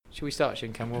Should we start,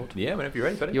 Shane Kenward? Yeah, whenever you're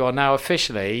ready, buddy. You are now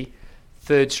officially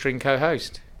third string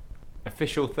co-host.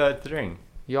 Official third string.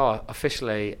 You are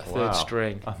officially a third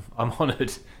string. I'm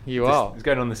honoured. You are. It's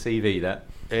going on the CV, that.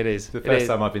 It is. It's the first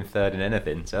time I've been third in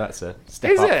anything, so that's a step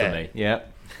Is up it? for me. Yeah.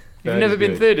 You've never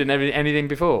been third in anything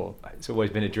before? It's always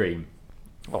been a dream.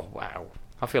 Oh, wow.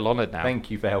 I feel honoured now.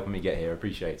 Thank you for helping me get here. I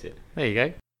appreciate it. There you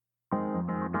go.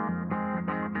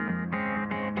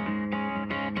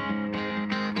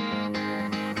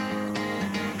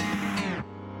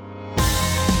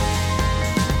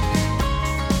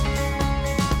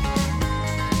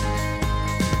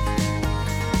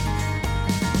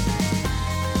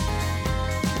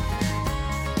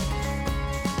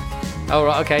 All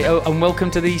right, okay. Oh, and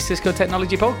welcome to the Cisco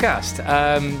Technology Podcast.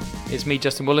 It's me,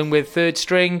 Justin Woolen, with Third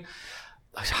String.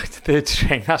 Third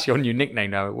String, that's your new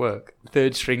nickname now at work.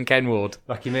 Third String Kenward.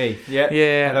 Lucky me. Yeah.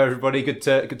 Yeah. Hello, everybody. Good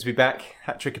to be back.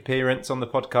 Hat-trick appearance on the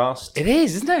podcast. It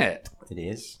is, isn't it? It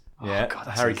is. Oh, Yeah. God,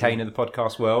 that's Harry easy. Kane of the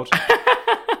podcast world.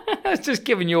 That's just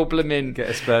giving your blooming Get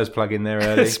a Spurs plug in there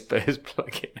early. Spurs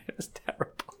plug in. That's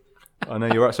terrible. I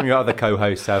know you're right. Some of your other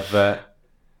co-hosts have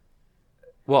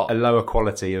What? a lower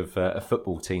quality of a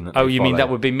football team. That Oh, they you mean follow. that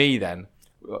would be me then?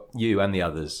 You and the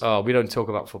others. Oh, we don't talk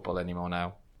about football anymore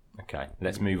now. Okay,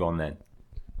 let's move on then.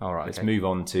 All right. Let's okay. move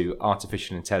on to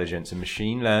artificial intelligence and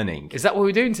machine learning. Is that what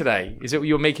we're doing today? Is it what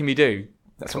you're making me do?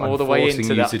 That's Come what all I'm the way forcing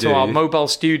into you that to to do. our mobile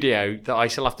studio that I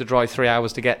shall have to drive 3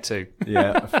 hours to get to.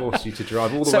 Yeah, I forced you to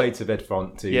drive all the So- way to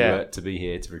Bedfont to be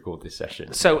here to record this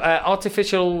session. So,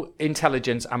 artificial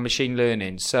intelligence and machine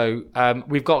learning. So,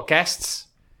 we've got guests.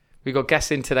 We've got guests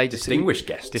in today. Distinguished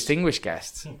guests. Distinguished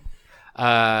guests.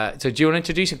 So, do you want to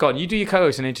introduce them? Go on, you do your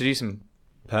co-host and introduce them.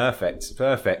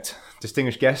 Perfect.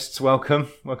 Distinguished guests, welcome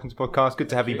to the podcast. Good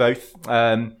to have you both. So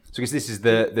I guess this is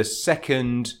the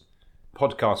second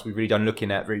podcast we've really done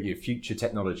looking at really future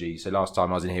technology. So last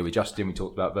time I was in here with Justin, we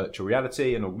talked about virtual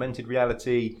reality and augmented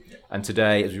reality. And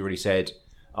today, as we already said,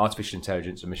 artificial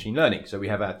intelligence and machine learning. So we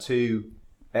have our two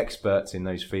experts in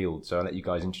those fields. So I'll let you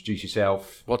guys introduce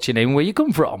yourself. What's your name and where you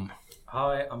come from?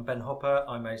 Hi, I'm Ben Hopper.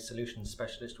 I'm a solutions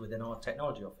specialist within our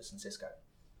technology office in Cisco.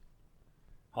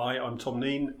 Hi, I'm Tom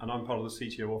Neen, and I'm part of the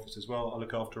CTO office as well. I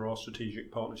look after our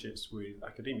strategic partnerships with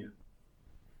academia.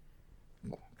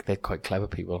 They're quite clever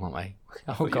people, aren't they?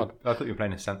 Oh, I God. thought you were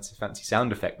playing a fancy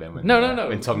sound effect then. When, No.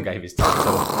 When Tom gave his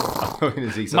title. I was going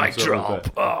to see some Mic sort of,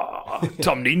 drop. Oh,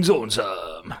 Tom Nean's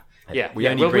awesome. Yeah, We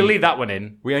only we'll bring- leave that one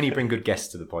in. we only bring good guests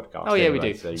to the podcast. Oh yeah, we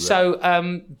anyway, do. So,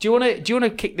 do you want to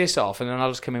kick this off, and then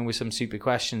I'll just come in with some super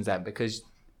questions then, because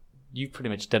you've pretty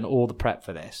much done all the prep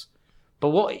for this. But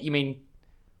what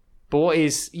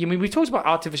is? We talked about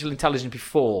artificial intelligence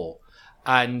before,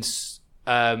 and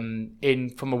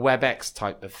from a WebEx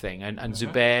type of thing, and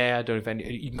Zubair. I don't know if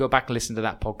any. You can go back and listen to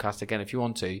that podcast again if you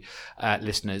want to,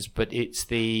 listeners. But it's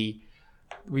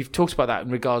we've talked about that in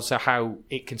regards to how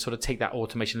it can sort of take that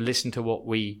automation, listen to what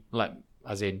we like,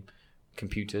 as in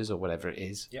computers or whatever it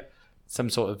is. Yep. Some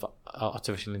sort of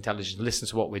artificial intelligence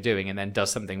listens to what we're doing and then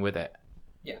does something with it.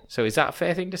 Yeah. So is that a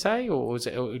fair thing to say, or is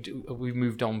it? Or have we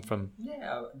moved on from?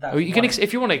 Yeah, Oh, you can,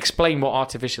 if you want to explain what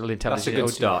artificial intelligence. That's a good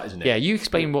is, start, isn't it? Yeah, you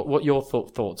explain what your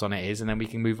thoughts on it is, and then we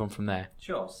can move on from there.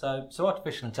 Sure. So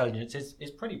artificial intelligence is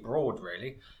pretty broad,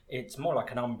 really. It's more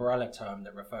like an umbrella term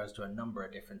that refers to a number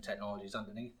of different technologies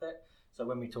underneath it. So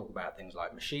when we talk about things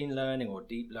like machine learning or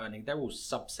deep learning, they're all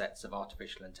subsets of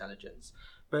artificial intelligence.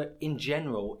 But in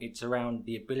general, it's around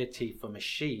the ability for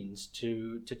machines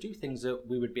to do things that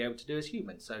we would be able to do as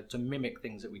humans. So to mimic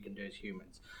things that we can do as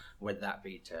humans, whether that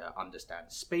be to understand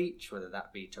speech, whether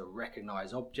that be to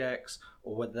recognize objects,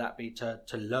 or whether that be to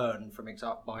learn from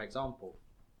by example.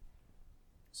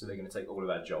 So they're going to take all of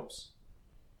our jobs.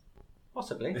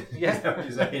 Possibly, Is yeah. that what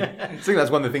you're saying? I think that's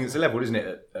one of the things that's leveled, isn't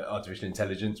it? At artificial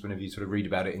intelligence. Whenever you sort of read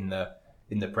about it in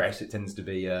the press, it tends to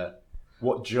be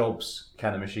what jobs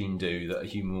can a machine do that a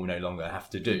human will no longer have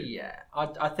to do. Yeah,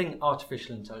 I think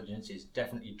artificial intelligence is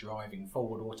definitely driving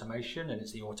forward automation, and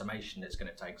it's the automation that's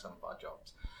going to take some of our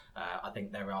jobs. I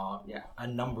think there are a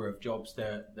number of jobs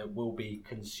that will be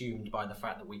consumed by the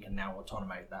fact that we can now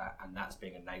automate that, and that's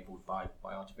being enabled by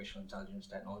artificial intelligence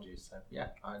technologies. So yeah,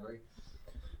 I agree.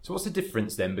 So what's the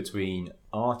difference then between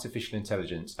artificial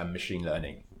intelligence and machine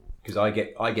learning? Because I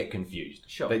get confused.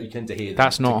 Sure. That you tend to hear them.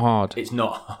 That's not hard. It's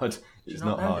not hard. It's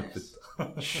not hard. This?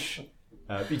 But, shh.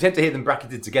 You tend to hear them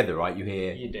bracketed together, right? You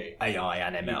hear You do. AI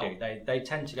and You ML. do. They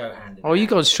tend to go hand in Oh, hand. you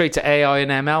gone straight to AI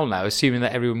and ML now, assuming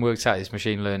that everyone works out it's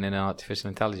machine learning and artificial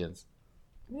intelligence.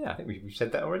 Yeah, I think we've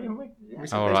said that already, haven't we? We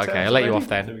said Oh, those right, okay. terms I'll let you already. off So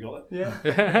then. we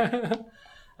got it.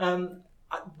 Yeah.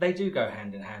 They do go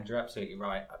hand in hand. You're absolutely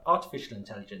right. Artificial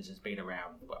intelligence has been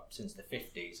around since the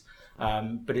 50s,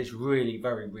 but it's really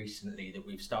very recently that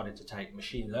we've started to take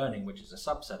machine learning, which is a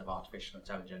subset of artificial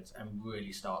intelligence, and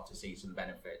really start to see some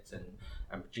benefits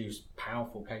and produce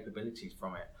powerful capabilities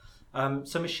from it.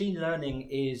 So machine learning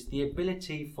is the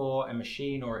ability for a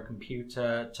machine or a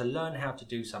computer to learn how to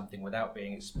do something without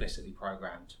being explicitly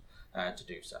programmed to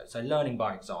do so. So learning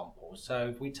by example. So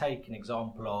if we take an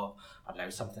example of, I don't know,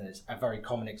 something that's a very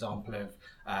common example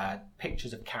of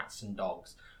pictures of cats and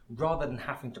dogs, rather than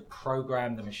having to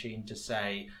program the machine to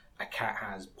say a cat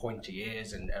has pointy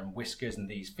ears and whiskers and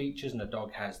these features and a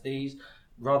dog has these,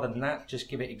 rather than that, just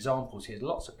give it examples. Here's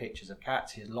lots of pictures of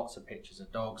cats, here's lots of pictures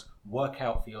of dogs. Work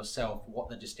out for yourself what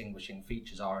the distinguishing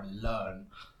features are and learn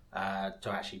to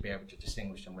actually be able to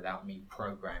distinguish them without me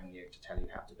programming you to tell you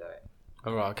how to do it.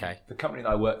 Oh, right, okay. The company that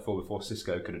I worked for before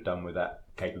Cisco could have done with that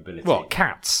capability. What,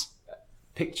 cats?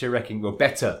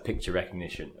 Better picture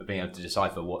recognition of being able to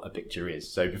decipher what a picture is.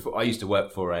 So before, I used to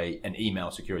work for an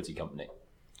email security company,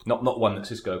 not one that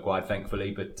Cisco acquired, thankfully,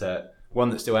 but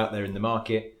one that's still out there in the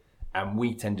market. And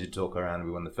we tended to talk around. We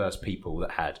were one of the first people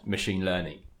that had machine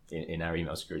learning in our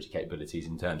email security capabilities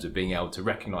in terms of being able to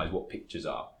recognise what pictures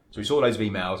are. So we saw loads of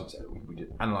emails, we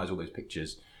did analyse all those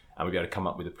pictures, and we'd be able to come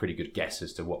up with a pretty good guess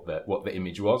as to what the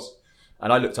image was.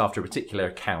 And I looked after a particular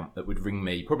account that would ring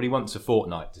me probably once a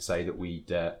fortnight to say that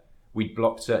we'd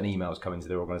blocked certain emails coming to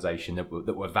their organisation that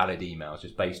were valid emails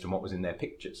just based on what was in their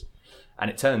pictures.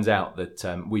 And it turns out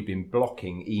that we'd been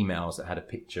blocking emails that had a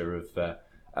picture of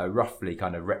a roughly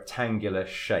kind of rectangular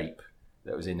shape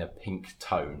that was in a pink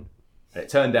tone. And it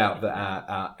turned out that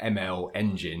our ML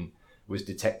engine was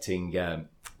detecting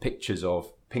pictures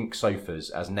of pink sofas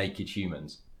as naked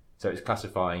humans. So it's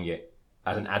classifying it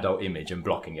as an adult image and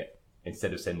blocking it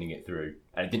instead of sending it through.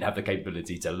 And it didn't have the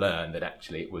capability to learn that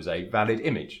actually it was a valid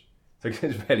image. So it's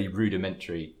fairly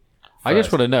rudimentary. I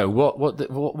just want to know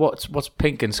what's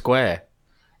pink and square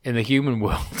in the human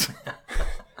world.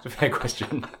 It's a fair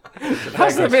question.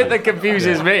 That's the bit that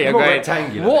confuses me. More Okay.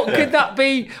 rectangular. What could that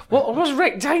be? What was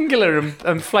rectangular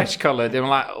and flesh coloured? I'm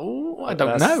like, oh, I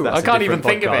don't know. That's I can't a even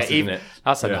different think of podcast, it. isn't it?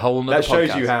 That's a Yeah. whole nother That shows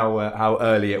podcast. you how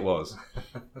early it was.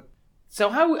 So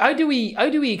how do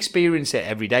we experience it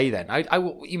every day then?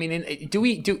 You mean do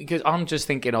we because I'm just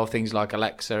thinking of things like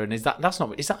Alexa, and is that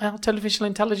artificial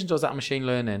intelligence or is that machine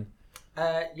learning?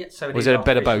 Yeah, so Was it a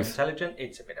bit of artificial both? Intelligent.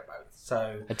 It's a bit of both.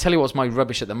 So I tell you what's my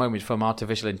rubbish at the moment from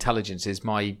artificial intelligence is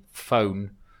my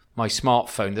phone, my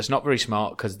smartphone. That's not very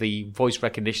smart because the voice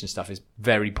recognition stuff is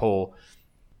very poor.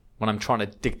 When I'm trying to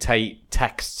dictate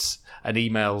texts and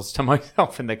emails to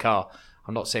myself in the car,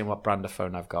 I'm not saying what brand of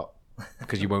phone I've got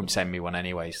because you won't send me one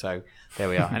anyway. So there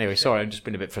we are. Anyway, sorry, I've just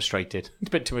been a bit frustrated. It's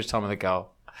a bit too much time in the car.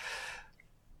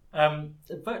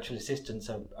 Virtual assistants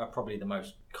are probably the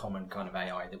most common kind of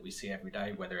AI that we see every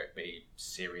day, whether it be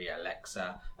Siri,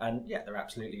 Alexa, and yeah, they're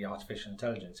absolutely artificial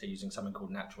intelligence. They're using something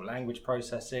called natural language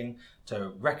processing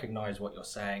to recognize what you're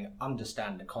saying,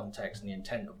 understand the context and the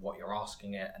intent of what you're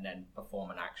asking it, and then perform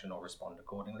an action or respond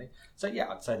accordingly. So yeah,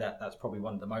 I'd say that's probably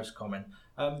one of the most common,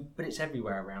 but it's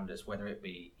everywhere around us, whether it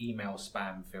be email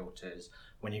spam filters,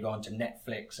 when you go onto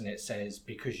Netflix and it says,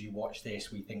 because you watch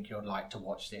this, we think you'd like to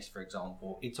watch this, for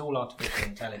example. It's all artificial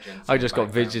intelligence. I just got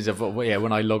visions of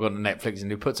when I log on to Netflix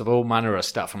and it puts up all manner of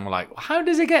stuff and I'm like, how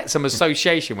does it get some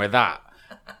association with that?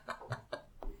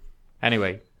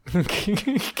 Anyway,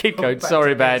 keep going.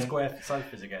 Sorry, Ben. Square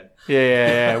sofas again.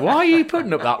 Yeah. Why are you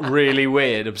putting up that really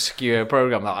weird, obscure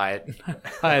program that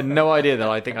I had no idea that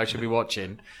I think I should be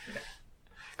watching?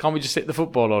 Can't we just sit the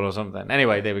football on or something?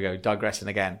 Anyway, there we go. Digressing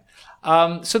again.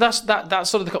 So that's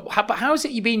sort of but how is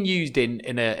it being used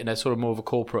in a sort of more of a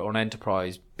corporate or an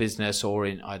enterprise business, or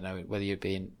in, I don't know, whether you'd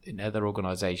be in other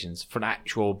organisations for an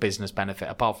actual business benefit,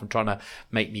 apart from trying to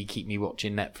keep me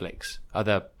watching Netflix?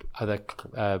 Other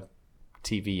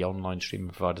TV online streaming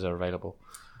providers are available.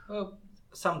 Well,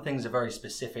 some things are very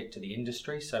specific to the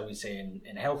industry. So we see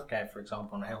in healthcare, for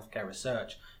example, in healthcare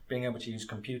research, being able to use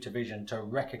computer vision to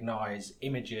recognize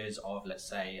images of, let's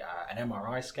say, an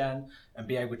MRI scan and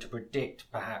be able to predict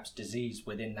perhaps disease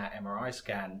within that MRI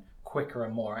scan quicker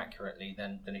and more accurately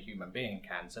than a human being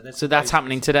can. So that's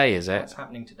happening today, is it? That's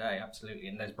happening today, absolutely.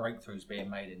 And there's breakthroughs being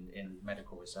made in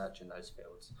medical research in those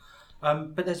fields.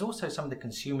 But there's also some of the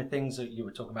consumer things that you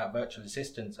were talking about, virtual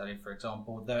assistants, for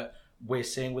example, that we're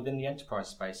seeing within the enterprise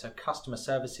space. So customer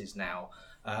services now,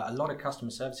 a lot of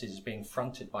customer services is being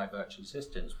fronted by virtual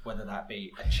assistants, whether that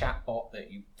be a chatbot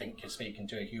that you think you're speaking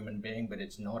to a human being, but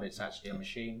it's not, it's actually a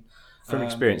machine. From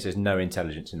experience, there's no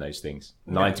intelligence in those things.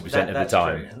 90% of the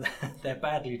time. They're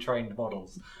badly trained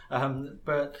models.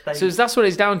 But so that's what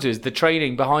it's down to, is the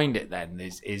training behind it then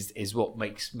is what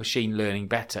makes machine learning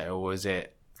better, or is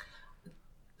it?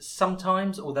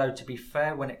 Sometimes, although to be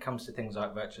fair, when it comes to things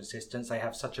like virtual assistants, they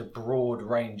have such a broad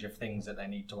range of things that they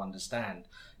need to understand.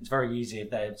 It's very easy if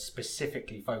they're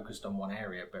specifically focused on one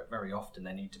area, but very often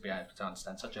they need to be able to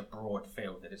understand such a broad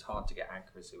field that it's hard to get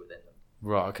accuracy within them.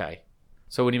 Right, okay.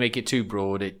 So when you make it too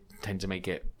broad, it tends to make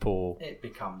it poor. It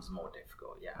becomes more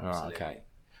difficult, yeah. Absolutely. Right, okay.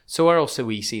 So where else are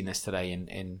we seeing this today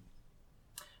in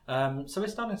So we're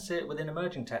starting to see it within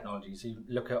emerging technologies. You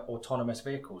look at autonomous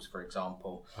vehicles, for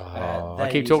example. I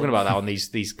keep talking about that on these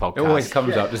podcasts. It always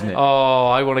comes up, doesn't it? Oh,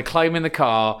 I want to climb in the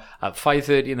car at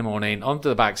 5:30 in the morning onto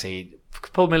the back seat,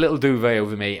 pull my little duvet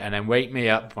over me, and then wake me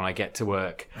up when I get to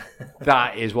work.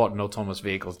 That is what an autonomous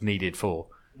vehicle is needed for.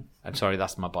 I'm sorry,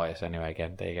 that's my bias anyway.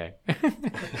 Again, there you go.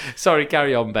 Sorry,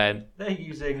 carry on, Ben. They're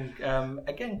using,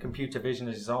 again, computer vision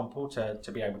as an example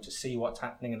to be able to see what's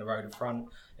happening in the road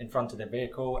in front of their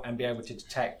vehicle and be able to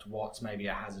detect what's maybe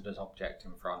a hazardous object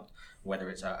in front, whether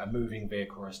it's a moving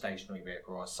vehicle or a stationary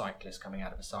vehicle or a cyclist coming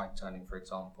out of a side turning, for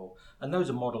example. And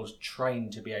those are models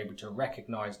trained to be able to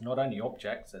recognise not only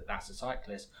objects, that's a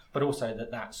cyclist, but also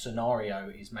that scenario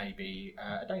is maybe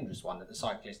a dangerous one, that the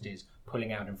cyclist is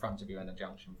pulling out in front of you in a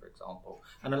junction, for example.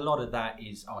 And a lot of that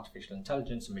is artificial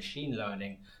intelligence and machine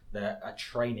learning that are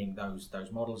training those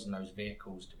models and those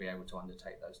vehicles to be able to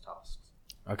undertake those tasks.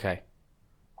 Okay.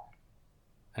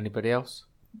 Anybody else?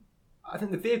 I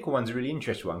think the vehicle one's a really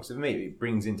interesting one, because for me it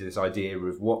brings into this idea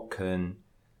of what can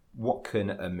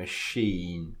a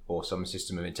machine or some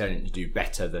system of intelligence do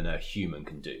better than a human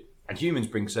can do. And humans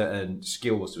bring certain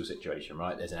skills to a situation,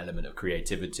 right? There's an element of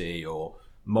creativity or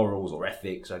morals or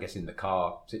ethics. I guess in the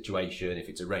car situation, if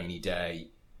it's a rainy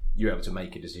day, you're able to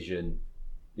make a decision,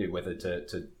 whether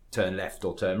to turn left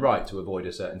or turn right to avoid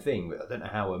a certain thing. But I don't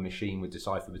know how a machine would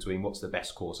decipher between what's the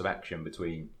best course of action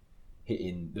between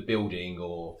hitting the building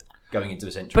or going into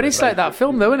the central. But it's like that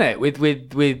film, though, isn't it?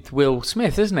 With Will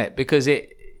Smith, isn't it? Because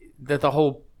the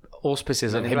whole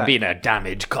auspices of him being a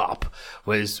damaged cop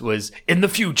was in the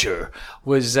future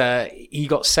he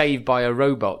got saved by a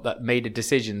robot that made a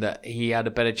decision that he had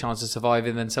a better chance of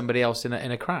surviving than somebody else in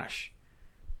a crash.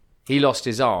 He lost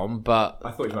his arm, but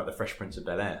I thought you were about the Fresh Prince of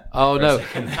Bel-Air. Oh no,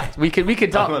 we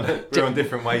could talk. We're on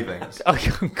different wavelengths. Oh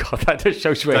God, that just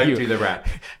shows where Don't do the rap.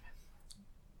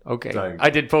 Okay, Don't.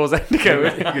 I did pause that to go. You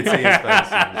could see his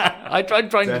face. I tried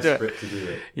trying to do it. Desperate to do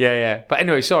it. Yeah. But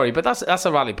anyway, sorry, but that's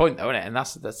a valid point, though, isn't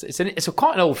it? And it's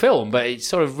quite an old film, but it's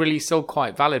sort of really still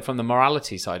quite valid from the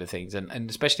morality side of things, and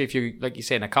especially if you, like you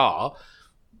say, in a car,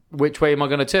 which way am I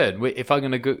going to turn? If I'm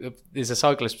going to go, if there's a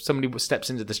cyclist, somebody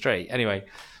steps into the straight. Anyway,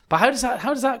 but how does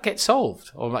that get solved?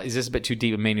 Or is this a bit too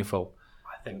deep and meaningful?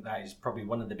 I think that is probably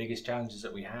one of the biggest challenges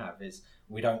that we have is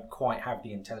we don't quite have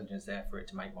the intelligence there for it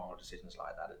to make moral decisions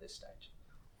like that at this stage.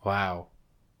 Wow.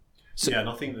 So, and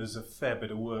I think there's a fair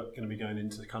bit of work going to be going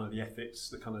into kind of the ethics,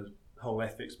 the kind of whole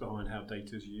ethics behind how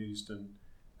data is used and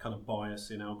kind of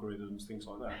bias in algorithms, things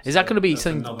like that. Is that going to be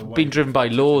something being driven by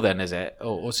law then, is it?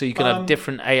 Or so you can have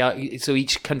different AI, so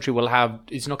each country will have,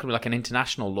 it's not going to be like an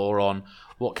international law on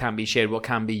what can be shared, what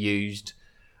can be used?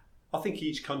 I think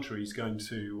each country is going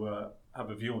to have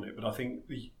a view on it, but I think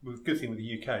the good thing with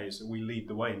the UK is that we lead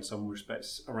the way in some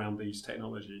respects around these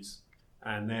technologies,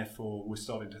 and therefore we're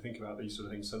starting to think about these sort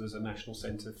of things. So there's a national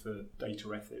centre for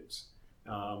data ethics.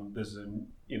 There's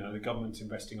the government's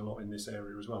investing a lot in this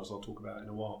area as well, as I'll talk about in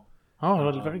a while.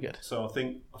 Oh, very good. So I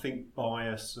think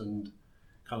bias and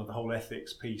kind of the whole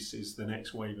ethics piece is the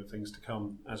next wave of things to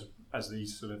come as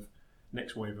these sort of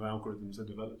next wave of algorithms are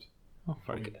developed. Oh,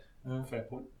 very good. Fair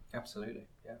point. Absolutely,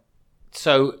 yeah.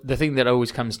 So the thing that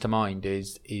always comes to mind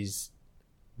is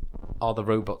are the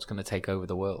robots going to take over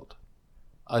the world?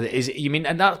 And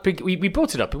that we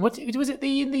brought it up. And what was it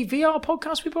in the VR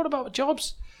podcast we brought about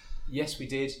jobs? Yes, we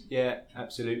did. Yeah,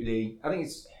 absolutely. I think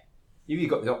you've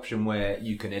got the option where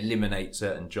you can eliminate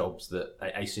certain jobs that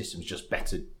a system's just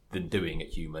better than doing at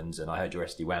humans. And I heard your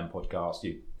SD-WAN podcast.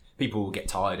 People will get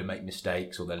tired and make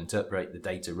mistakes, or they'll interpret the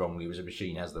data wrongly, whereas a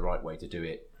machine has the right way to do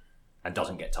it and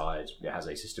doesn't get tired. It has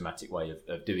a systematic way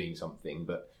of doing something.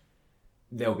 But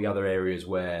there'll be other areas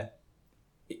where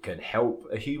it can help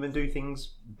a human do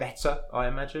things better, I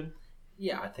imagine.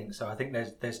 Yeah, I think so. I think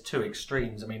there's two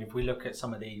extremes. I mean, if we look at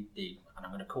some of the and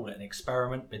I'm going to call it an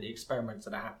experiment, but the experiments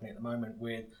that are happening at the moment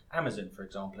with Amazon, for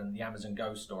example, and the Amazon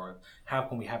Go store, how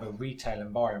can we have a retail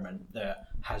environment that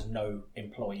has no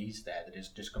employees there, that is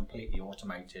just completely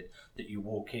automated, that you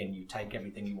walk in, you take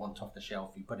everything you want off the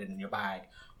shelf, you put it in your bag,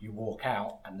 you walk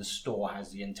out, and the store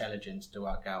has the intelligence to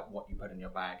work out what you put in your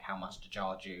bag, how much to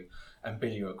charge you, and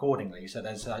bill you accordingly. So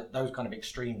there's those kind of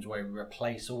extremes where we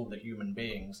replace all the human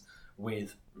beings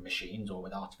with machines or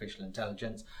with artificial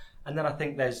intelligence. And then I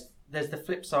think there's the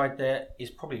flip side that is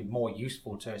probably more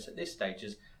useful to us at this stage,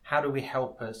 is how do we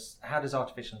help us, how does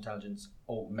artificial intelligence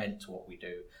augment what we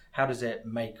do? How does it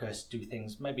make us do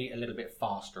things maybe a little bit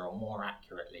faster or more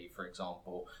accurately, for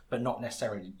example, but not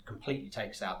necessarily completely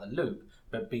take us out the loop,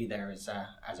 but be there as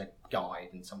a guide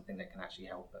and something that can actually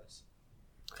help us?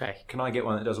 Okay. Can I get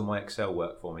one that does all my Excel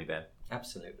work for me, Ben?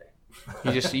 Absolutely.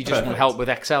 You just want help with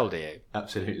Excel, do you?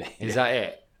 Absolutely. Is that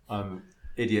it?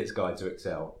 Idiot's Guide to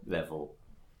Excel level.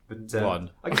 But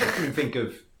One. I guess I can think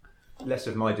of less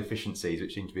of my deficiencies,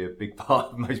 which seem to be a big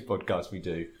part of most podcasts we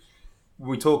do.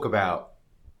 We talk about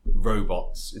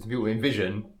robots. People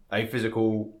envision a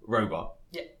physical robot,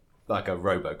 like a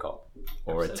Robocop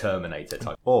or a Terminator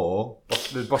type, or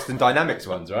the Boston Dynamics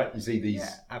ones, right? You see these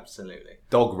absolutely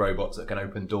dog robots that can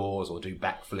open doors or do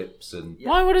backflips, and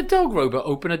Why would a dog robot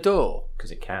open a door?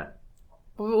 because it can.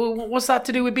 What's that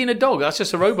to do with being a dog? That's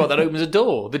just a robot that opens a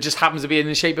door that just happens to be in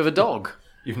the shape of a dog.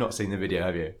 You've not seen the video,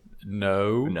 have you?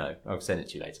 No. No, I'll send it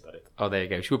to you later, buddy. Oh, there you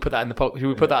go. Should we put that in the should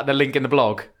we put that in the link in the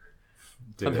blog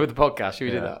Do with it. the podcast? Should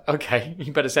we do Yeah. that? Okay,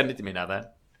 you better send it to me now. Then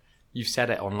you've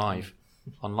said it on live,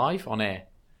 on air.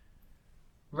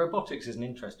 Robotics is an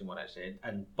interesting one, actually,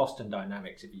 and Boston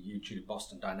Dynamics, if you YouTube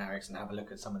Boston Dynamics and have a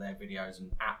look at some of their videos, and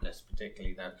Atlas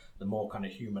particularly, the more kind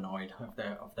of humanoid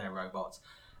of their robots,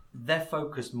 they're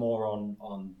focused more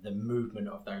on the movement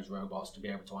of those robots to be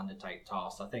able to undertake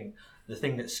tasks. I think the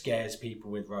thing that scares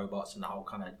people with robots and the whole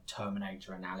kind of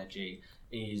Terminator analogy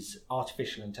is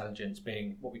artificial intelligence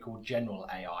being what we call general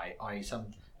AI, i.e.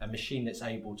 a machine that's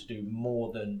able to do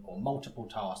more than or multiple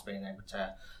tasks, being able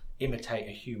to imitate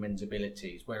a human's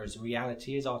abilities, whereas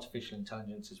reality is artificial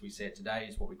intelligence as we see it today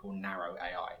is what we call narrow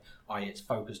AI, i.e. it's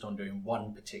focused on doing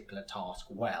one particular task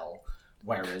well,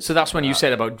 whereas... So that's when you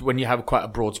said about when you have quite a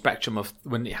broad spectrum of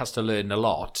when it has to learn a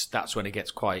lot, that's when it gets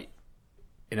quite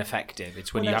ineffective.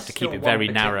 It's when you have to keep it very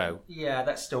narrow. Yeah,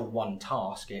 that's still one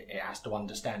task. It has to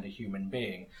understand a human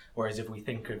being. Whereas if we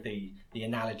think of the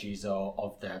analogies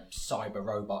of the cyber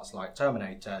robots like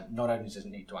Terminator, not only does it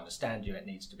need to understand you, it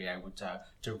needs to be able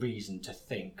to reason, to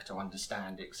think, to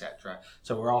understand, etc.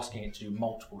 So we're asking it to do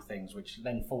multiple things, which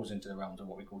then falls into the realms of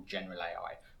what we call general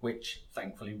AI, which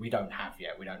thankfully we don't have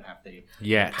yet. We don't have the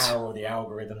power or the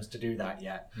algorithms to do that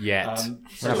yet. So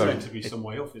it's going to be some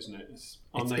way off, isn't it?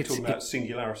 Aren't they talking about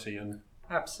singularity and...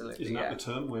 Absolutely, isn't that the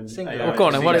term? When Well, go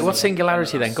on, and what's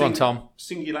singularity then? Go on, Tom.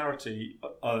 Singularity,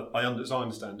 as I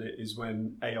understand it, is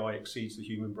when AI exceeds the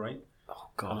human brain. Oh,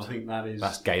 God. And I think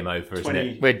that's game over, isn't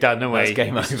it? We're done, aren't we? That's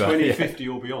game over. 2050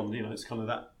 or beyond, it's kind of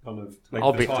that kind of...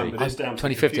 I'll be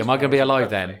 2050. Am I going to be alive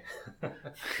then?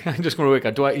 I'm just going to work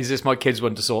out, is this my kids'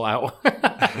 one to sort out?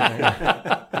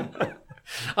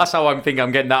 That's how I'm thinking.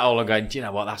 I'm getting that old. I'm going, do you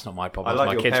know what? That's not my problem. I like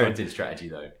my your kids' parenting strategy,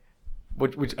 though.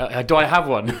 Do I have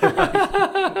one?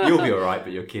 You'll be all right,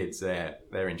 but your kids,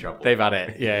 they're in trouble. They've had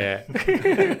it. Yeah.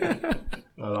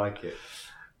 I like it.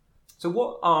 So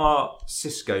what are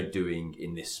Cisco doing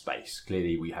in this space?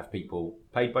 Clearly, we have people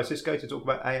paid by Cisco to talk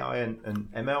about AI and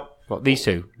ML. What, these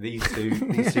two? These two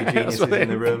geniuses in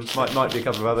the room. Might be a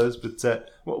couple of others, but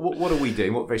what are we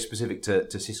doing? What very specific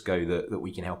to Cisco that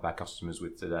we can help our customers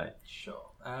with today?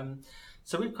 Sure.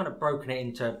 So we've kind of broken it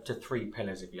into three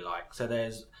pillars, if you like. So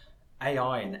there's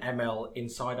AI and ML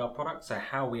inside our product, so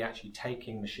how are we actually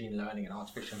taking machine learning and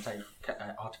artificial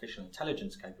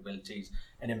intelligence capabilities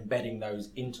and embedding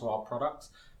those into our products.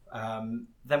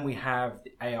 Then we have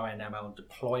the AI and ML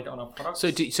deployed on our products.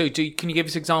 So can you give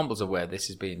us examples of where this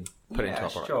is being put into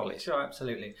our product? Sure,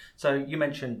 absolutely. So you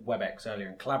mentioned WebEx earlier,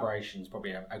 and collaboration is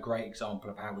probably a great example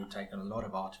of how we've taken a lot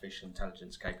of artificial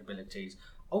intelligence capabilities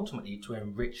ultimately to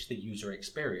enrich the user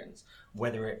experience,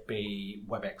 whether it be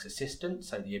WebEx Assistant,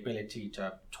 so the ability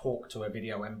to talk to a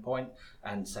video endpoint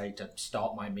and say to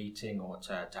start my meeting or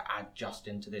to add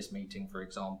Justin to this meeting, for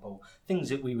example, things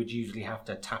that we would usually have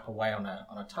to tap away on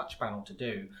a touch panel to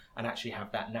do and actually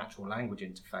have that natural language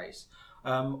interface.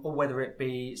 Or whether it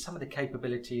be some of the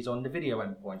capabilities on the video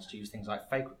endpoints to use things like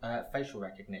facial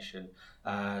recognition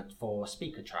for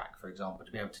speaker track, for example,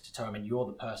 to be able to determine you're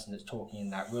the person that's talking in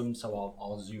that room, so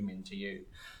I'll zoom into you.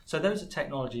 So those are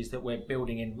technologies that we're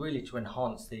building in really to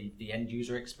enhance the end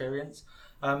user experience.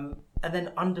 And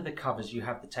then under the covers, you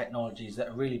have the technologies that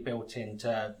are really built in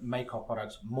to make our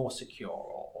products more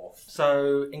secure.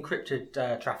 So encrypted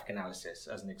traffic analysis,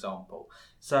 as an example.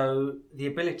 So the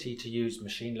ability to use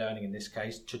machine learning in this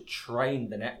case to train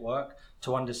the network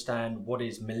to understand what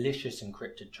is malicious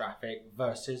encrypted traffic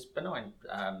versus benign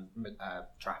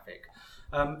traffic.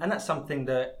 And that's something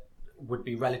that would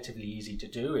be relatively easy to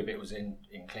do if it was in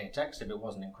clear text, if it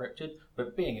wasn't encrypted,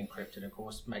 but being encrypted, of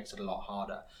course, makes it a lot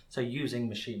harder. So using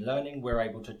machine learning, we're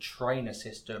able to train a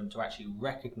system to actually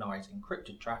recognize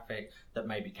encrypted traffic that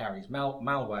maybe carries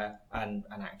malware and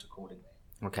act accordingly.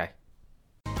 Okay.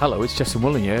 Hello, it's Justin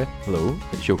Woolen here. Hello,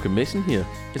 it's Joachim Mason here.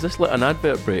 Is this like an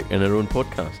advert break in our own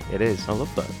podcast? It is. I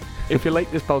love that. If you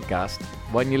like this podcast,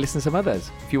 why don't you listen to some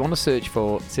others? If you want to search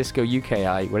for Cisco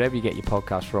UKI, wherever you get your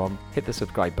podcast from, hit the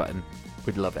subscribe button.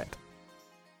 We'd love it.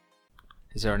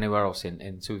 Is there anywhere else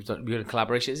so we've done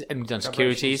collaboration, and we've done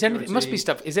security. It must be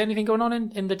stuff. Is there anything going on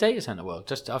in the data center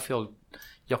world? I feel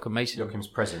Joachim Mason. Joachim's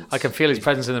presence. I can feel his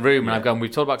presence in the room, and I've gone.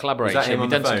 We've talked about collaboration. Was that him on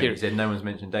we've the done phone? security. He said no one's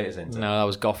mentioned data center. No, that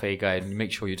was Goffey going.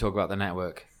 Make sure you talk about the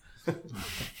network.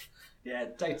 Yeah,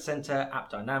 data center, App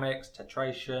Dynamics,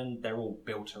 Tetration, they're all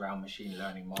built around machine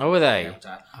learning models. Oh, are they? To be able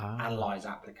to analyze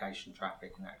application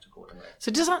traffic and act accordingly.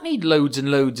 So does that need loads and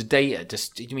loads of data?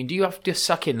 Do you have to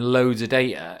suck in loads of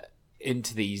data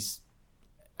into these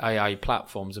AI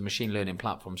platforms and machine learning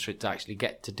platforms for it to actually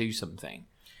get to do something?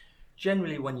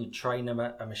 Generally, when you train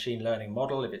a machine learning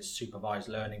model, if it's supervised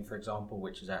learning, for example,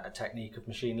 which is a technique of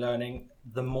machine learning,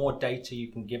 the more data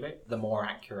you can give it, the more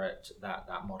accurate that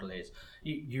model is.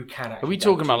 You can actually. Are we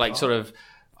talking about like sort of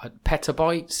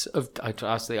petabytes of? I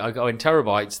go in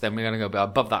terabytes, then we're going to go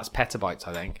above that's petabytes,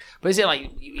 I think. But is it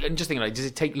like? I'm just thinking, like, does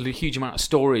it take a huge amount of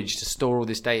storage to store all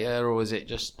this data, or is it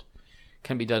just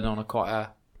can be done on a quite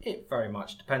a? It very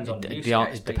much depends on the use It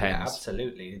case. depends. Yeah,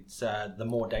 absolutely. It's the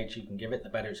more data you can give it, the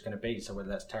better it's going to be. So whether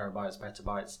that's terabytes,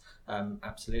 petabytes,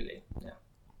 absolutely. Yeah.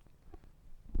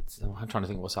 So I'm trying to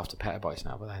think what's after petabytes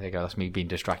now, but there you go. That's me being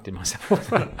distracted myself.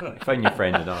 Phone your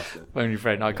friend and ask them. Phone your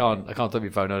friend. I can't take my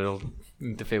phone. It'll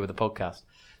interfere with the podcast.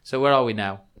 So where are we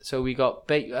now? So we got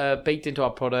baked into our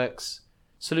products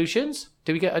solutions.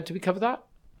 Did we cover that?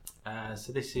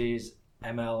 So this is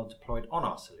ML deployed on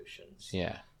our solutions.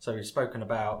 Yeah. So we've spoken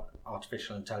about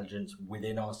artificial intelligence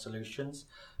within our solutions.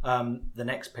 The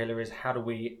next pillar is how do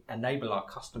we enable our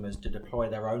customers to deploy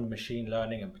their own machine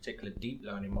learning and particular deep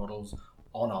learning models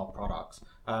on our products.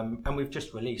 And we've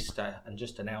just released and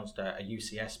just announced a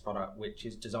UCS product which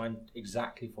is designed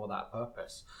exactly for that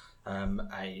purpose.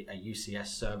 A UCS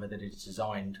server that is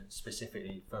designed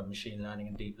specifically for machine learning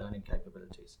and deep learning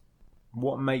capabilities.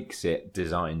 What makes it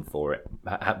designed for it?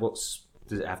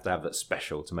 Does it have to have that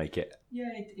special to make it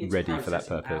it's ready for that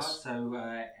purpose?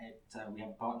 Power. So we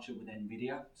have a partnership with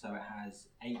NVIDIA. So it has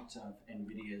 8 of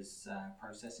NVIDIA's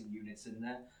processing units in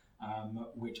there,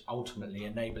 which ultimately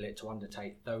enable it to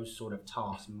undertake those sort of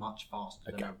tasks much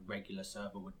faster than a regular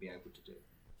server would be able to do.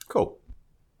 Cool.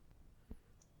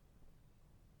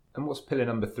 And what's pillar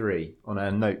number 3 on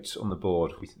our notes on the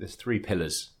board? There's 3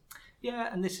 pillars.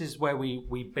 Yeah, and this is where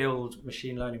we build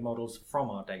machine learning models from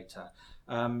our data.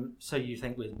 So you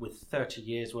think with 30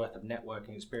 years worth of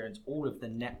networking experience, all of the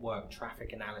network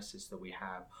traffic analysis that we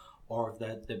have, or of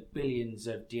the billions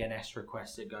of DNS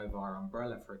requests that go via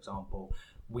Umbrella, for example,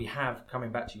 we have,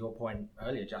 coming back to your point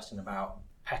earlier, Justin, about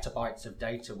petabytes of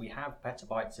data, we have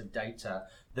petabytes of data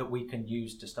that we can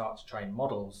use to start to train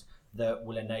models that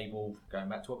will enable, going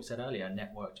back to what we said earlier, a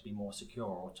network to be more secure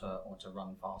or to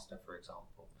run faster, for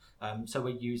example. So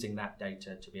we're using that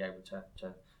data to be able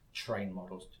to train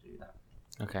models to do that.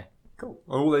 Okay. Cool.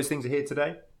 All those things are here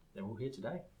today? They're all here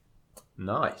today.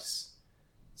 Nice.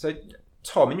 So,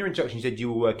 Tom, in your introduction, you said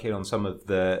you were working on some of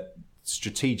the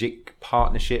strategic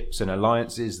partnerships and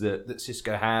alliances that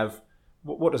Cisco have.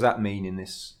 What does that mean in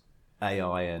this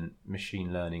AI and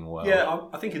machine learning world? Yeah,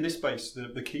 I think in this space,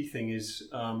 the key thing is,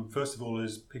 first of all,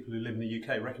 is people who live in the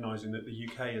UK recognising that the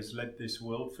UK has led this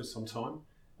world for some time.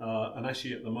 And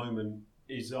actually, at the moment,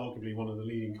 is arguably one of the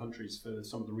leading countries for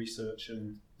some of the research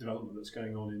and development that's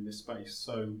going on in this space.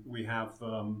 So we have,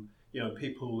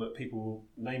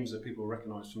 names that people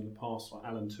recognise from the past, like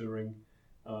Alan Turing,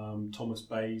 Thomas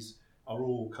Bayes, are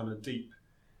all kind of deep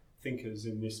thinkers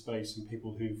in this space and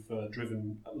people who've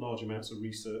driven large amounts of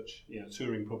research.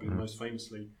 Turing probably most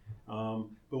famously.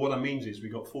 But what that means is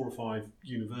we've got 4 or 5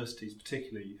 universities,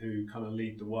 particularly, who kind of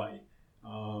lead the way,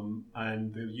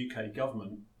 and the UK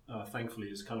government. Thankfully,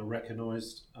 has kind of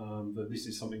recognised that this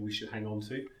is something we should hang on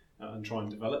to and try and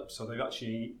develop. So they've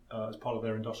actually, as part of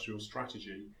their industrial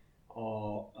strategy,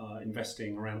 are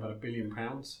investing around about £1 billion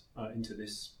into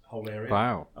this whole area.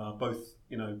 Wow. Both,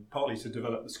 partly to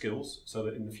develop the skills so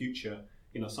that in the future,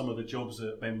 some of the jobs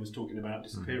that Ben was talking about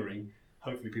disappearing,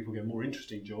 hopefully people get more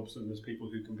interesting jobs and there's people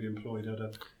who can be employed at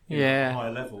a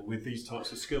higher level with these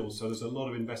types of skills. So there's a lot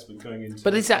of investment going into.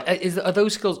 But are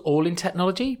those skills all in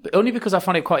technology? But only because I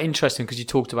find it quite interesting because you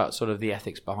talked about sort of the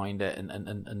ethics behind it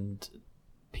and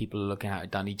people are looking at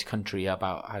it down each country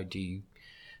about how do you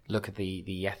look at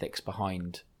the ethics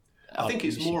behind. I think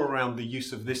it's more around the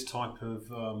use of this type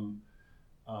of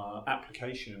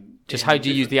application. Just how do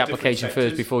you use the application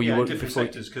first before you work? Different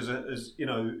sectors, because as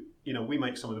we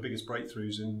make some of the biggest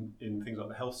breakthroughs in things like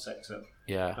the health sector.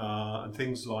 Yeah. And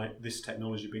things like this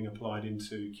technology being applied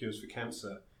into cures for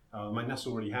cancer. That's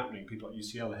already happening. People like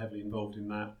UCL are heavily involved in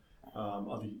that.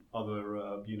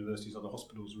 Other universities, other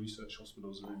hospitals, research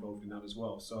hospitals are involved in that as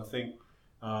well. So I think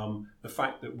the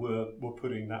fact that we're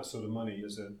putting that sort of money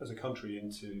as a country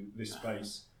into this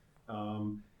space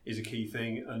is a key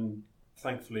thing. And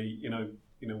thankfully,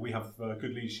 we have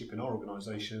good leadership in our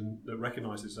organisation that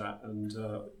recognises that. And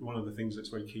one of the things that's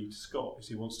very key to Scott is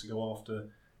he wants to go after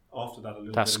that a little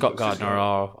bit. That's Scott Gardner,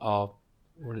 our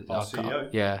CEO.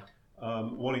 Yeah.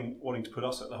 Wanting to put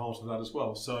us at the heart of that as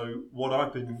well. So what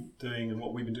I've been doing and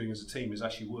what we've been doing as a team is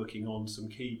actually working on some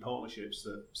key partnerships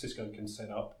that Cisco can set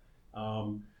up.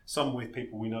 Some with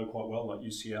people we know quite well, like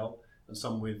UCL, and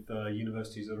some with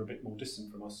universities that are a bit more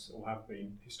distant from us or have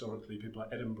been historically, people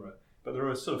like Edinburgh. But there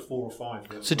are sort of 4 or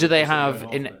 5. So do they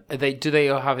have do they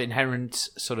have inherent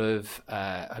sort of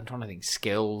I'm trying to think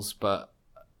skills, but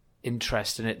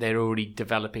interest in it? They're already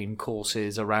developing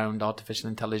courses around artificial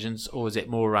intelligence, or is it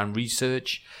more around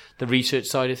research, the research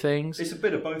side of things? It's a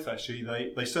bit of both, actually.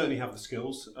 They certainly have the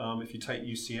skills. If you take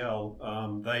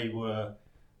UCL, they were,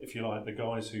 if you like, the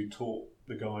guys who taught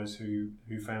the guys who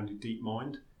founded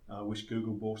DeepMind, which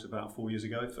Google bought about 4 years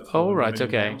ago for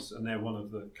 £400 million. And they're one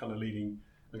of the kind of leading,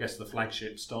 I guess, the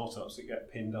flagship startups that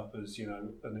get pinned up as, a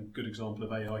good example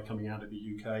of AI coming out of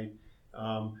the UK.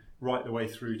 Right the way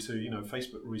through to,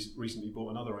 Facebook recently bought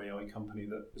another AI company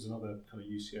that is another kind of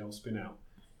UCL spin out.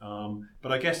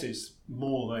 But I guess it's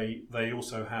more they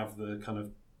also have the kind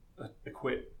of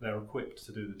they're equipped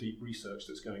to do the deep research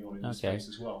that's going on in this space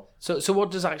as well. So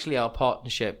what does actually our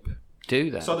partnership do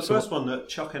then? So the first one that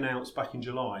Chuck announced back in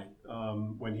July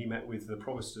when he met with the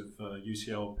provost of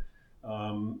UCL.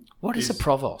 What is a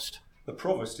provost? The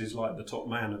provost is like the top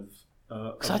man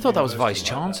of. Because I thought that was vice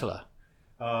chancellor.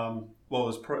 Well,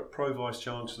 there's pro vice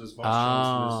chancellors, vice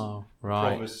chancellors. Right.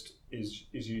 Provost is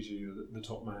usually the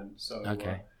top man. So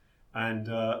okay.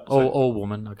 Or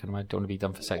woman. I can imagine. Don't want to be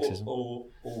done for sexism. Or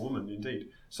woman, indeed.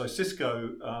 So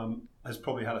Cisco has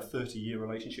probably had a 30-year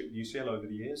relationship with UCL over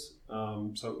the years.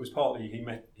 So it was partly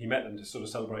he met them to sort of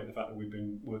celebrate the fact that we've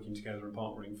been working together and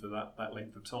partnering for that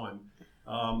length of time.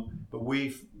 But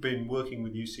we've been working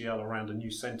with UCL around a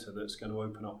new centre that's going to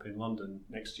open up in London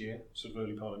next year, sort of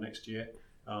early part of next year.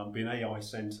 Be an AI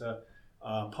centre.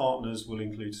 Partners will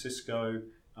include Cisco,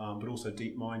 but also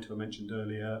DeepMind, who I mentioned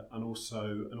earlier, and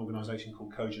also an organisation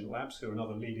called Cogent Labs, who are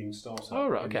another leading startup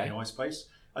in the AI space.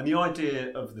 And the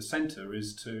idea of the centre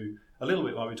is to, a little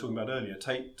bit like we were talking about earlier,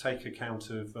 take account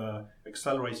of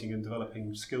accelerating and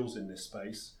developing skills in this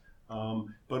space,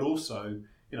 but also,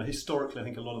 historically, I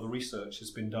think a lot of the research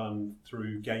has been done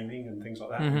through gaming and things like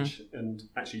that, and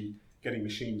actually getting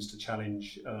machines to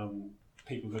challenge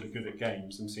people that are good at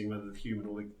games and seeing whether the human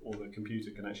or the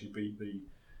computer can actually beat the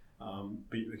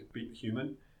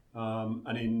human.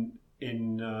 And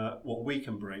in what we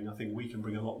can bring, I think we can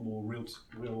bring a lot more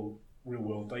real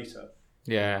world data.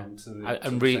 Yeah, and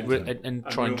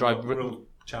try and drive real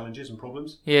challenges and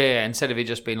problems. Yeah, instead of it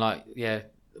just being like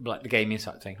the gaming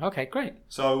type thing. Okay, great.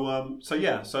 So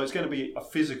it's going to be a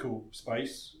physical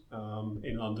space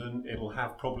in London. It'll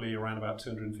have probably around about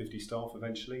 250 staff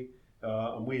eventually.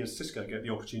 And we as Cisco get the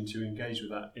opportunity to engage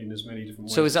with that in as many different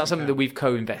ways. So is that something that we've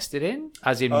co-invested in,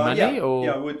 as in money?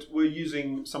 We're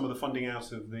using some of the funding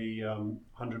out of the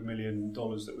 $100 million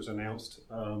that was announced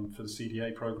for the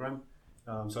CDA program.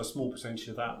 So a small percentage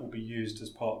of that will be used as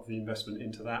part of the investment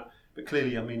into that. But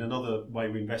clearly, another way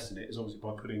we invest in it is obviously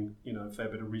by putting a fair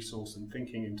bit of resource and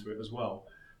thinking into it as well.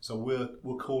 So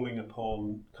we're calling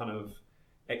upon kind of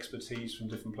expertise from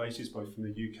different places, both from the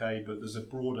UK, but there's a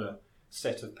broader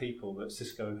set of people that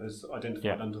Cisco has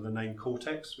identified under the name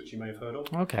Cortex, which you may have heard of.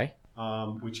 Okay.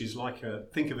 Which is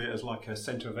think of it as like a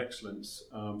centre of excellence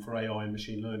for AI and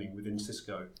machine learning within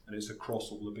Cisco, and it's across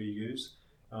all the BUs.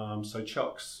 So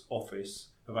Chuck's office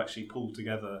have actually pulled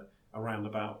together around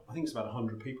about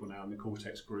 100 people now in the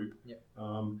Cortex group.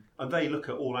 And they look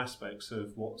at all aspects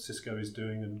of what Cisco is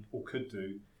doing or could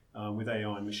do with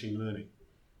AI and machine learning.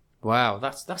 Wow,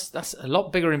 that's a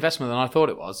lot bigger investment than I thought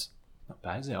it was. Not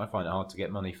bad, is it? I find it hard to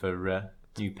get money for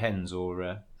new pens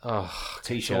or Oh,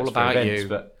 t-shirts all about for events, you.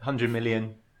 but 100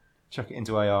 million, chuck it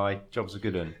into AI, jobs are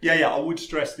good one. Yeah, I would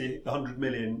stress the 100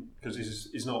 million, because this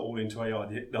is not all into AI.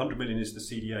 The 100 million is the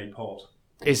CDA pot.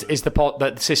 Is the pot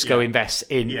that Cisco Yeah. invests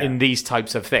in Yeah. these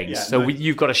types of things. Yeah, So no,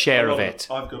 you've got a share of it.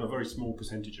 I've got a very small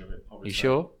percentage of it. I would You say.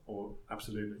 sure? Or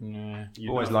absolutely. Yeah. You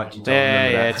Always know, liked you, Tom. Yeah,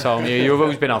 remember yeah, that. Tom, you've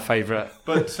always been our favourite.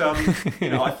 But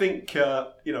I think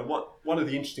one of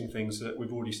the interesting things that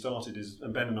we've already started is,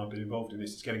 and Ben and I have been involved in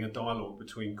this, is getting a dialogue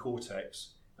between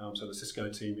Cortex, so the Cisco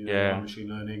team in Yeah. AI machine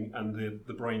learning, and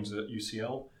the brains at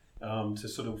UCL, to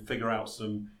sort of figure out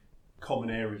some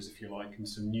common areas, if you like, and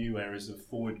some new areas of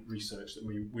forward research that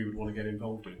we would want to get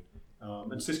involved in.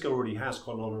 And Cisco already has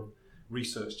quite a lot of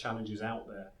research challenges out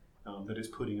there that it's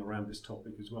putting around this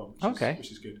topic as well,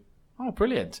 which is good. Oh,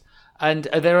 brilliant. And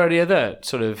are there any other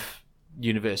sort of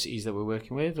universities that we're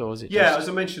working with, or is it Yeah, just... as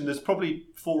I mentioned, there's probably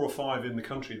 4 or 5 in the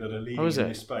country that are leading is in it?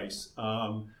 this space.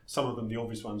 Some of them, the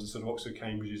obvious ones, are sort of Oxford,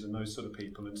 Cambridges and those sort of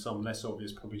people, and some less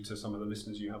obvious probably to some of the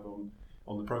listeners you have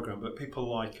on the programme. But people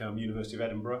like University of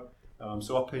Edinburgh.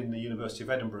 So up in the University of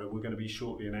Edinburgh, we're going to be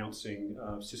shortly announcing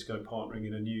Cisco partnering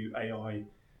in a new AI,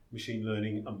 machine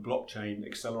learning and blockchain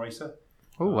accelerator.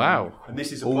 Oh, wow. And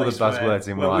this is a All the place buzzwords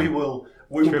where, in where one. we will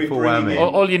be Triple bringing whammy. in...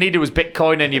 All you needed was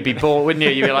Bitcoin and you'd be bought, wouldn't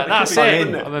you? You'd be like, that's Yeah, it.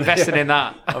 wouldn't it? I'm investing in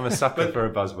that. I'm a sucker for a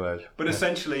buzzword. But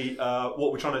essentially,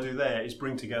 what we're trying to do there is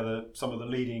bring together some of the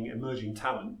leading emerging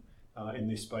talent in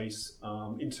this space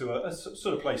into a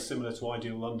sort of place similar to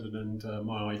Ideal London and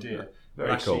My Idea.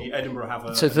 Very actually, cool. Edinburgh have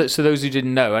a... So those who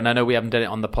didn't know, and I know we haven't done it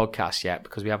on the podcast yet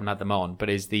because we haven't had them on, but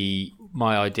is the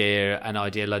My Idea and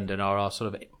Idea London are our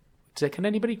sort of... Can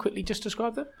anybody quickly just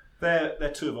describe them?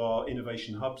 They're 2 of our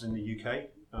innovation hubs in the UK,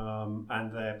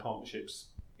 and they're partnerships,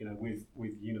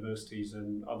 with universities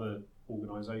and other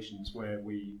organisations where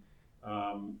we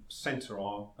centre a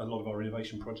lot of our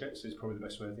innovation projects. Is probably the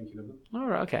best way of thinking of them. All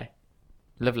right, okay.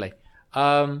 Lovely.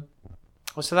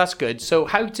 So that's good. So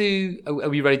are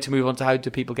we ready to move on to how do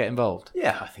people get involved?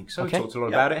 Yeah, I think so. Okay. We talked a lot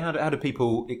about it. How do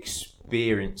people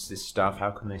experience this stuff? How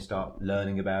can they start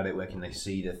learning about it? Where can they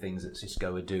see the things that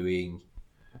Cisco are doing?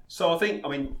 So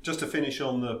just to finish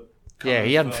on the... Yeah,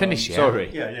 he hadn't finished yet. Sorry.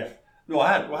 Yeah. No,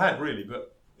 I had really,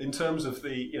 but in terms of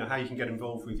the how you can get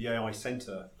involved with the AI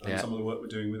Centre and some of the work we're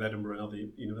doing with Edinburgh and other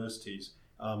universities,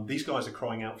 these guys are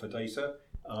crying out for data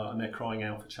and they're crying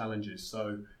out for challenges.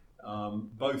 So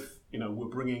both, we're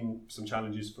bringing some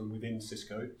challenges from within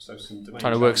Cisco, so some domain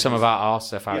Trying to work challenges. some of our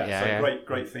stuff out. Yeah.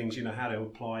 Great things. How to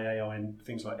apply AI in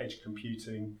things like edge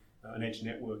computing and edge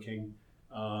networking.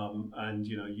 And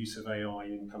use of AI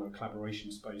in kind of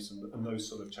collaboration space and those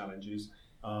sort of challenges.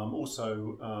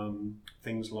 Also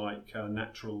things like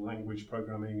natural language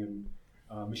programming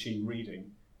and machine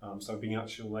reading. So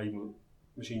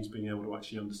machines being able to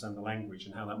actually understand the language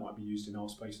and how that might be used in our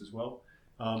space as well.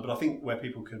 But I think where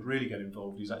people could really get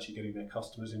involved is actually getting their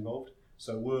customers involved.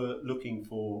 So we're looking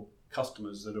for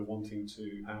customers that are wanting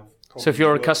to have... So if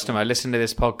you're a customer, listen to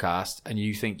this podcast and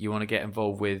you think you want to get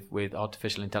involved with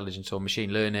artificial intelligence or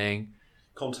machine learning,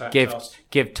 contact us.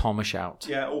 give Tom a shout.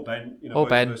 Yeah, or Ben. Or both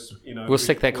Ben. of us, We'll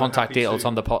stick their we're contact happy details to-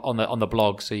 on the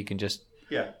blog so you can just...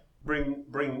 Yeah, bring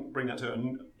that to it.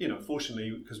 And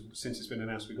fortunately, because since it's been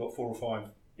announced, we've got 4 or 5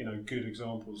 good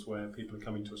examples where people are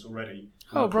coming to us already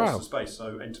across the space.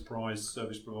 So enterprise,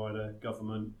 service provider,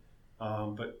 government,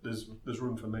 but there's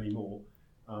room for many more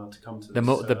to come to.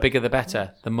 The bigger the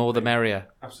better, the more the merrier.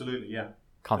 Absolutely, yeah.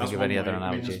 Can't That's think of one any other way.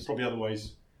 analogies. There's probably other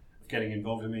ways of getting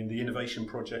involved. The innovation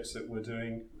projects that we're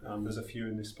doing, there's a few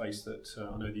in this space that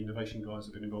I know the innovation guys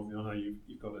have been involved in. I know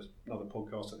you've got another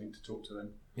podcast, I think, to talk to them.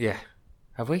 Yeah.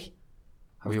 Have we?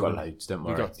 We've got loads, don't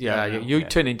worry. You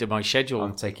turn into my schedule.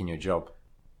 I'm taking your job.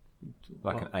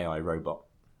 Like an AI robot.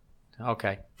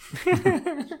 Okay.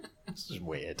 This is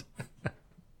weird.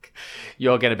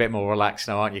 You're getting a bit more relaxed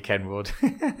now, aren't you, Kenwood?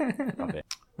 Love it.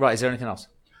 Right, is there anything else?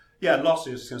 Yeah, and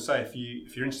lastly, I was just going to say,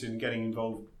 if you're interested in getting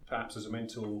involved, perhaps as a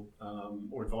mentor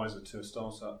or advisor to a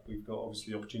startup, we've got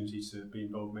obviously the opportunity to be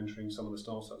involved mentoring some of the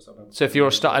startups. So if you're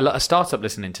a startup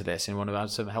listening to this and want to have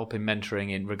some help in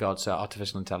mentoring in regards to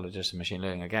artificial intelligence and machine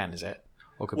learning again, is it?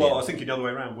 Well, I was thinking the other way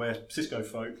around, where Cisco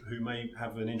folk who may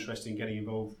have an interest in getting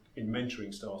involved in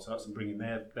mentoring startups and bringing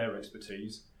their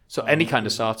expertise. So any kind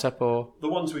of startup, or the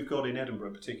ones we've got in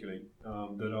Edinburgh particularly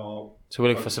that are. So we're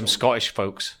looking for some Scottish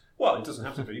folks. Well, it doesn't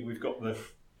have to be. We've got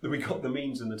the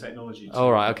means and the technology. Oh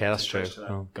right, okay, that's true.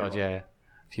 That. Oh god, yeah.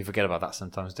 You forget about that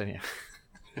sometimes, don't you?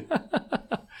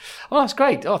 Oh, that's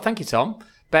great. Oh, thank you, Tom.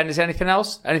 Ben, is there anything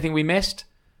else? Anything we missed?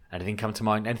 Anything come to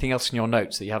mind? Anything else in your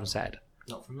notes that you haven't said?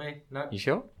 Not from me. No. You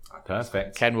sure?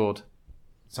 Perfect. Ken Ward.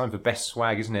 Time for best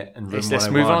swag, isn't it? And Let's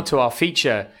Room move 101. on to our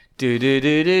feature.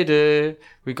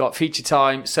 We've got feature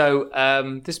time. So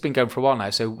this has been going for a while now.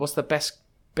 So what's the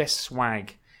best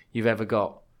swag you've ever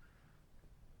got?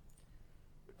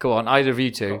 Go on, either of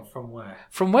you two. From where?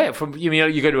 From where? From you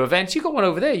mean you go to events? You got one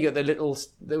over there. You got the little.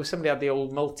 There was somebody had the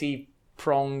old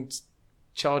multi-pronged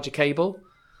charger cable.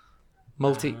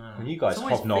 When you guys It's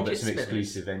always hobnob at fidget some spinners.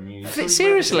 exclusive venues.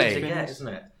 Seriously? To get, isn't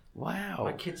it? Wow.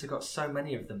 My kids have got so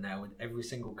many of them now with every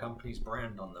single company's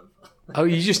brand on them. Oh,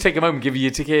 you just take them home and give you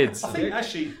to kids. I think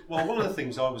actually, well, one of the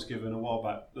things I was given a while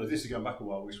back, this is going back a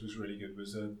while, which was really good,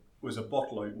 was a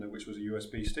bottle opener, which was a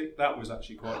USB stick. That was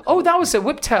actually quite cool. Oh, that was a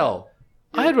Whiptail.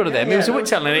 I had one of them. It was a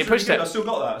Whiptail and it pushed I it. still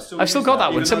got that. I've still got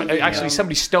that one. Even though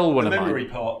Somebody stole one the of memory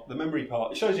mine. the memory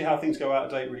part, it shows you how things go out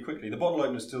of date really quickly. The bottle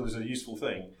opener still is a useful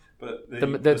thing, but The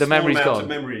small memory's amount gone. of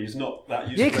memory is not that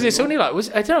useful. Yeah, because it's anymore. only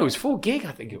like I don't know. It was 4 gig.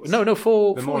 I think it was. No,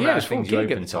 4. The more Yeah, it amount was of 4 things you gig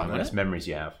at open, the Tom, time. the less Wasn't memories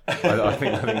you have. I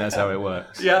think that's how it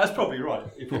works. Yeah, that's probably right.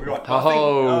 You're probably right. But Oh,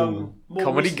 I think, more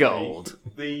comedy recently, gold.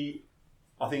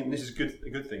 I think this is a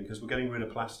good thing because we're getting rid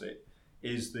of plastic.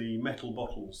 Is the metal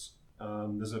bottles?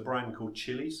 There's a brand called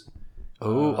Chili's.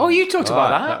 Oh, you talked about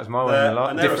That that. was my one. A lot.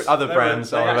 And they're Different a- other they're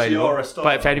brands a, they are actually available. Are a startup.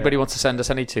 But if anybody wants to send us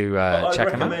any to I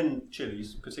check them out. recommend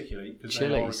Chili's particularly because they are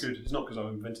Chili's. good. It's not because I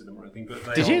invented them or anything, but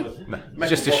they Did are you? the No, metal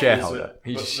just a bottles shareholder. that-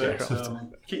 He's but a that, shareholder.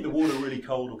 keep the water really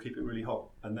cold or keep it really hot,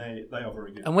 and they are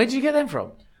very good. And where did you get them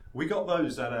from? We got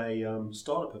those at a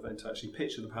startup event actually,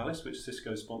 Pitch of the Palace, which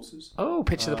Cisco sponsors. Oh,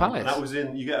 Picture of the And that Palace. was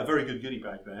in. You get a very good goodie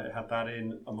bag there. It had that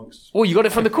in amongst. Oh, you got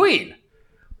it from the Queen.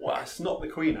 Well, it's not the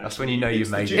Queen. Actually. That's when you know you've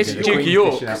the made Duke it. It's The the Duke Queen's of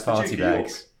York. dishing out It's the party Duke of York.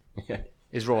 bags. Yeah.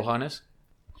 His Royal Highness.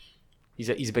 He's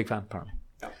a big fan, apparently.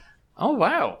 Yeah. Oh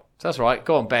wow, so that's right.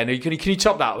 Go on, Ben. Can you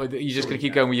top that? You're just going to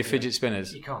keep going with your fidget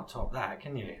spinners. You can't top that,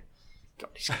 can you?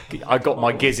 I got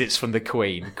my gizzards from the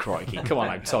Queen. Crikey, come on,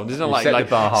 now, Tom. There's not You like, set the like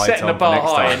bar high, setting Tom, the bar for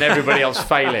next high time. and everybody else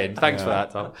failing. Thanks for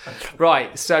that, Tom.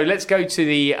 Right, so let's go to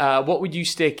the. What would you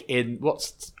stick in?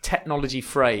 What technology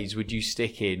phrase would you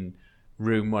stick in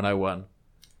Room 101?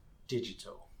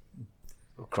 Digital.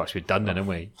 Oh, Christ, we're done then, aren't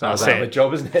we? That's That's a it.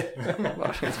 job, isn't it?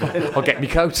 I'll get me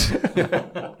coat.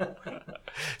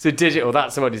 So digital,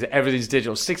 that's the one. Is everything's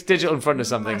digital? Sticks digital in front of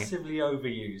something. Massively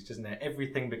overused, isn't it?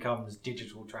 Everything becomes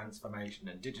digital transformation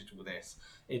and digital this.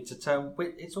 It's a term.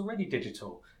 It's already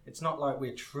digital. It's not like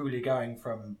we're truly going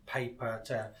from paper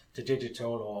to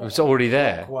digital or It's already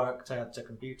there. work to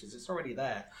computers. It's already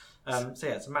there. So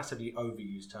yeah, it's a massively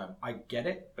overused term. I get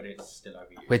it, but it's still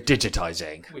overused. We're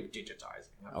digitizing. We're digitizing.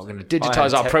 I'm going to absolutely.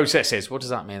 digitize I our had processes. What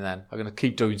does that mean then? I'm going to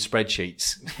keep doing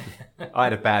spreadsheets. I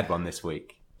had a bad one this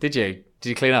week. Did you? Did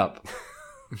you clean up?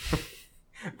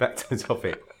 Back to the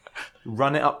topic.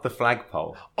 Run it up the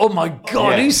flagpole. Oh my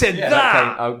God, Yeah. who said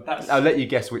that? I'll let you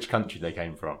guess which country they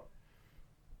came from.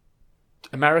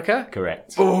 America?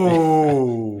 Correct.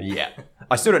 Oh. Yeah.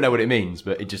 I still don't know what it means,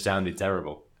 but it just sounded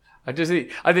terrible. I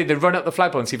think they run up the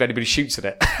flagpole and see if anybody shoots at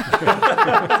it.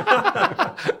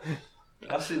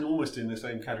 That's almost in the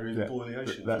same category as Boil the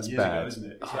Ocean. That's from years bad. ago,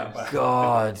 isn't it? It's that bad.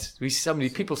 God, so many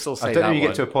people still say I don't that know if you one.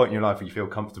 get to a point in your life where you feel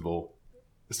comfortable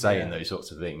saying those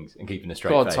sorts of things and keeping a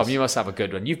straight Go on, face. Tom, you must have a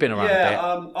good one. You've been around a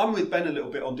Yeah, bit. I'm with Ben a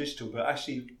little bit on digital, but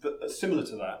actually similar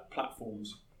to that,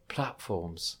 platforms.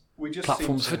 Platforms. We just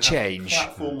Platforms seem for to have change.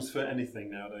 Platforms for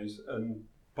anything nowadays, and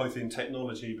both in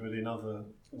technology but in other.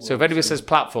 So if anybody says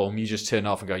platform, you just turn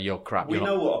off and go, "You're crap." we You're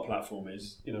know not. what a platform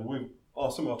is. You know,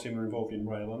 some of our team are involved in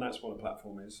rail, and that's what a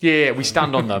platform is. Yeah, we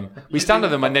stand on them. We stand on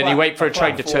them, and then you wait for a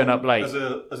train to turn up late. As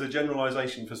a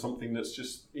generalisation for something that's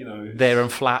just There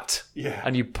and flat, Yeah.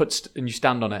 and you you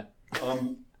stand on it.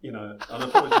 And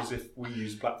apologies if we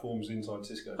use platforms inside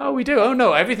Cisco. Oh, we do. Oh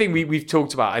no, everything we've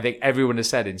talked about, I think everyone has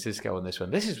said in Cisco on this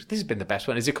one. This has been the best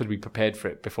one. Is it because we prepared for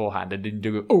it beforehand and didn't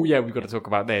do? Oh yeah, we've got to talk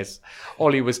about this.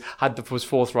 Ollie was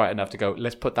forthright enough to go.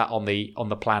 Let's put that on the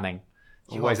planning.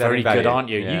 You are Always very adding good, value. aren't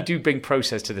you? Yeah. You do bring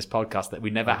process to this podcast that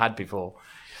we never had before.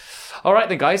 All right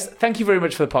then, guys. Thank you very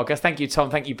much for the podcast. Thank you, Tom.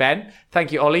 Thank you, Ben.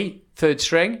 Thank you, Ollie. Third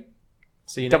string.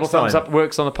 See you Double next thumbs time. up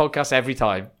works on the podcast every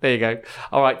time. There you go.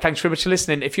 All right. Thanks very much for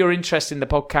listening. If you're interested in the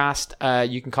podcast,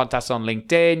 you can contact us on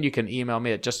LinkedIn. You can email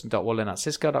me at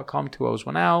justin.wallen@cisco.com,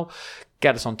 201L.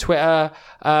 Get us on Twitter.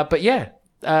 But yeah,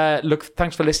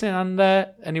 thanks for listening. And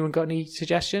anyone got any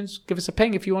suggestions? Give us a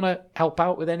ping if you want to help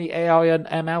out with any AI and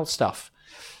ML stuff.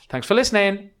 Thanks for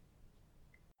listening.